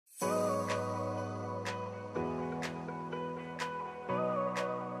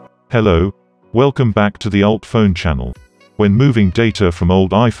Hello, welcome back to the UltFone channel. When moving data from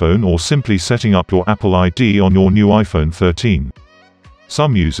old iPhone or simply setting up your Apple ID on your new iPhone 13.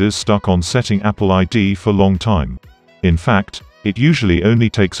 Some users stuck on setting Apple ID for a long time. In fact, it usually only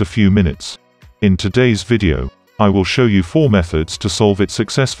takes a few minutes. In today's video, I will show you 4 methods to solve it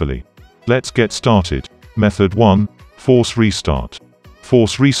successfully. Let's get started. Method 1, Force Restart.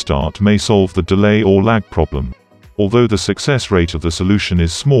 Force Restart may solve the delay or lag problem. Although the success rate of the solution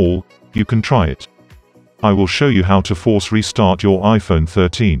is small, you can try it. I will show you how to force restart your iPhone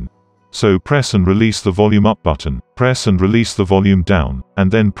 13. So press and release the volume up button, press and release the volume down,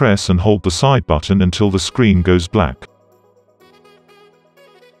 and then press and hold the side button until the screen goes black.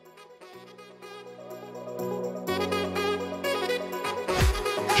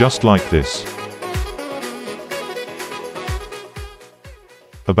 Just like this.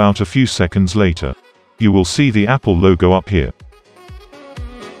 About a few seconds later, you will see the Apple logo up here.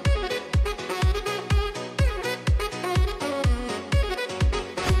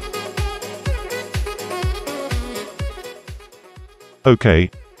 Okay,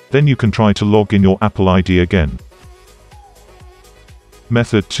 then you can try to log in your Apple ID again.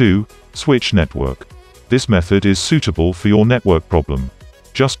 Method 2, Switch Network. This method is suitable for your network problem.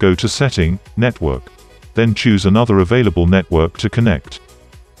 Just go to Setting, Network. Then choose another available network to connect.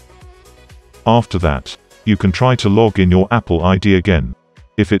 After that, you can try to log in your Apple ID again.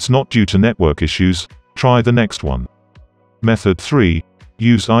 If it's not due to network issues, try the next one. Method 3,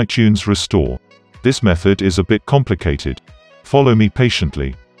 Use iTunes Restore. This method is a bit complicated. Follow me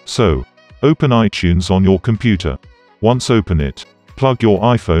patiently. So, open iTunes on your computer. Once open it, plug your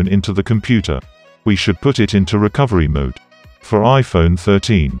iPhone into the computer. We should put it into recovery mode. For iPhone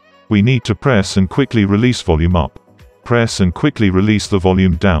 13, we need to press and quickly release volume up. Press and quickly release the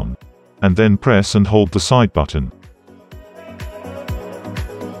volume down. And then press and hold the side button.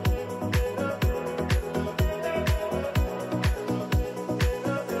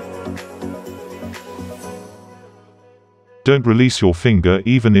 Don't release your finger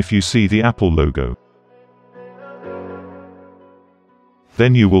even if you see the Apple logo.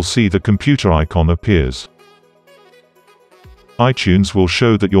 Then you will see the computer icon appears. iTunes will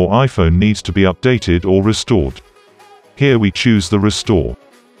show that your iPhone needs to be updated or restored. Here we choose the Restore.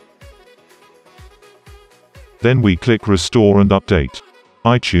 Then we click Restore and Update.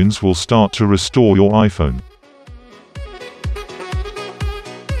 iTunes will start to restore your iPhone.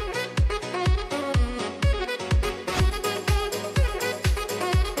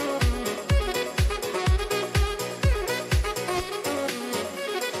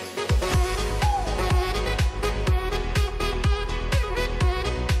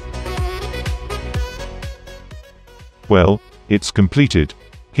 Well, it's completed.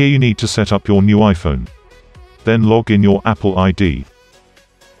 Here you need to set up your new iPhone. Then log in your Apple ID.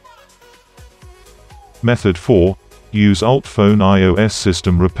 Method 4, Use UltFone iOS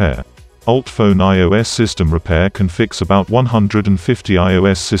System Repair. UltFone iOS System Repair can fix about 150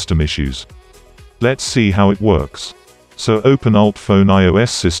 iOS system issues. Let's see how it works. So open UltFone iOS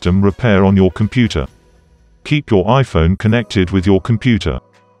System Repair on your computer. Keep your iPhone connected with your computer.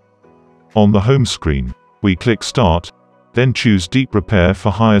 On the home screen, we click Start, then choose Deep Repair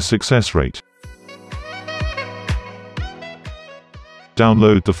for higher success rate.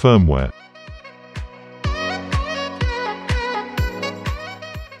 Download the firmware.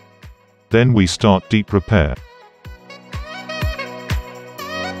 Then we start Deep Repair.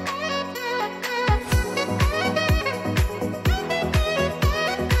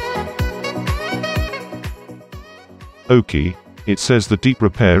 OK, it says the Deep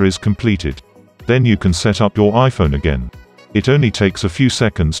Repair is completed. Then you can set up your iPhone again. It only takes a few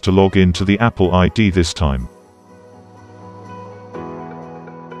seconds to log in to the Apple ID this time.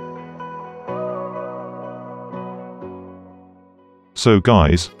 So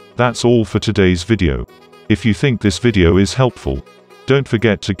guys, that's all for today's video. If you think this video is helpful, don't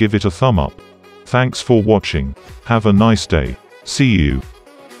forget to give it a thumb up. Thanks for watching. Have a nice day. See you.